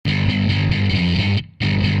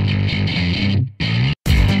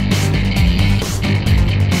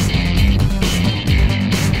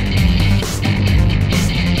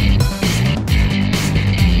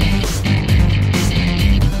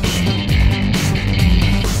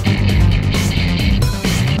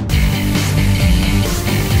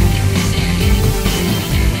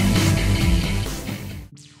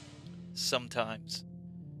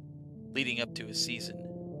leading up to a season,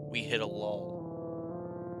 we hit a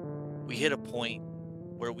lull. We hit a point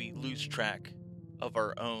where we lose track of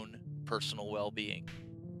our own personal well-being.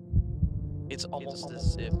 It's almost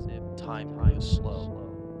as if time moves slow.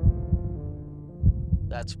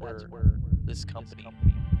 That's where this company,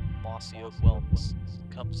 MossyOak Wellness,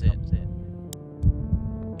 comes in.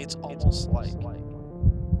 It's almost like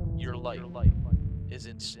your life is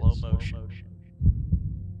in slow motion.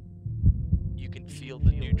 You can feel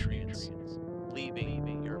the nutrients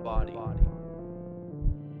leaving your body.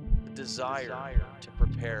 The desire to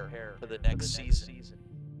prepare for the next season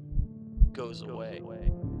goes away.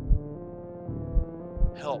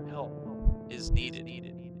 Help is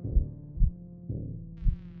needed.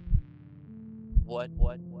 What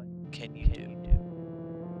can you do?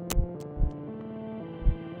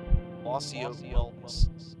 MossyOak Wellness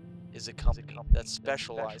is a company that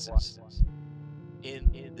specializes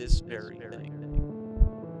in this very thing.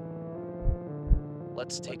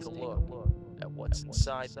 Let's take a look at what's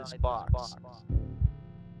inside this box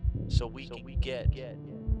so we can get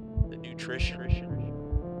the nutrition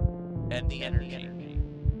and the energy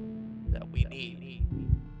that we need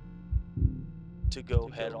to go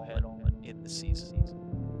head on in the season.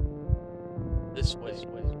 This way,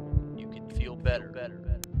 you can feel better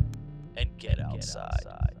and get outside.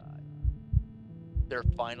 They're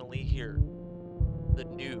finally here. The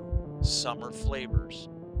new summer flavors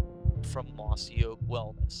from MossyOak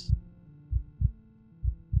Wellness.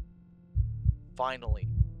 Finally,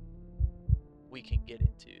 we can get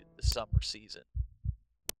into the summer season.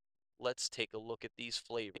 Let's take a look at these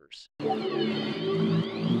flavors.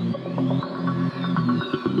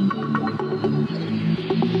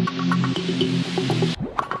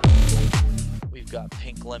 We've got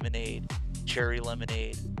pink lemonade, cherry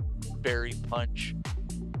lemonade, berry punch,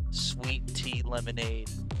 sweet tea lemonade,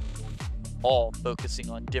 all focusing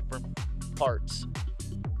on different parts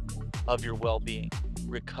of your well-being: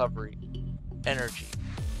 recovery, energy,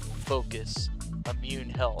 focus, immune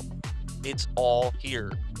health. It's all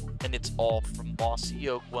here, and it's all from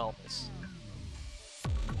MossyOak Wellness.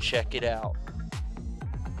 Check it out.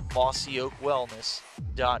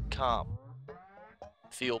 MossyOakWellness.com.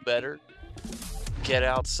 Feel better, get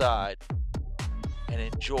outside, and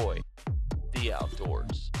enjoy the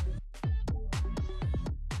outdoors.